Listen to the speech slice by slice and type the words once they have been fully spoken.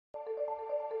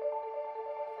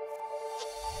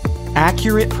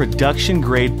Accurate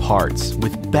production-grade parts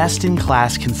with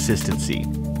best-in-class consistency.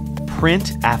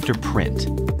 Print after print.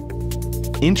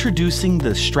 Introducing the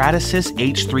Stratasys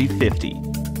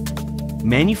H350.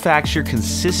 Manufacture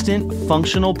consistent,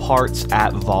 functional parts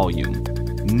at volume.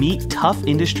 Meet tough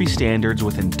industry standards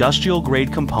with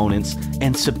industrial-grade components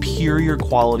and superior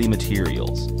quality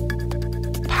materials.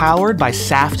 Powered by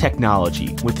SAF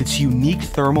technology with its unique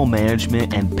thermal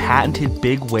management and patented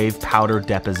big wave powder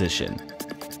deposition.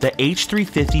 The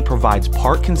H350 provides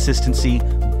part consistency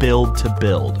build to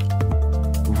build.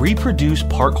 Reproduce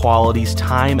part qualities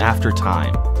time after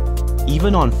time,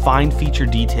 even on fine feature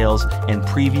details and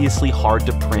previously hard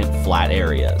to print flat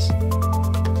areas.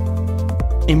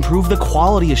 Improve the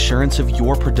quality assurance of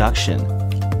your production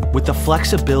with the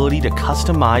flexibility to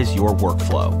customize your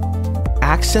workflow.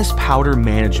 Access powder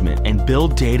management and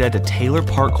build data to tailor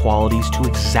part qualities to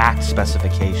exact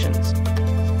specifications.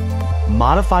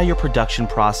 Modify your production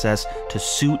process to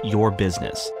suit your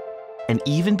business, and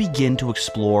even begin to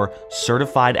explore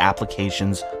certified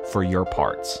applications for your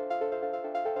parts.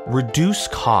 Reduce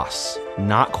costs,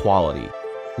 not quality.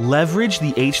 Leverage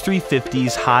the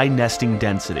H350's high nesting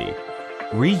density.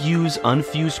 Reuse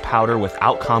unfused powder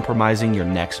without compromising your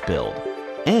next build.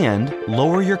 And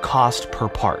lower your cost per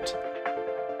part.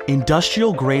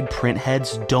 Industrial-grade print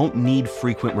heads don't need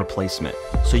frequent replacement,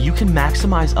 so you can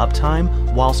maximize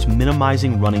uptime whilst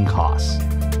minimizing running costs.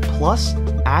 Plus,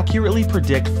 accurately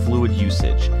predict fluid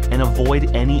usage and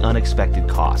avoid any unexpected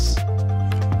costs.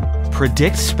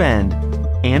 Predict spend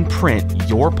and print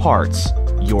your parts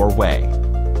your way.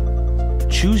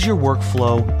 Choose your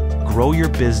workflow, grow your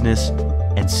business,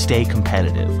 and stay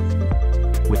competitive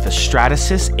with the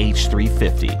Stratasys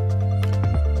H350.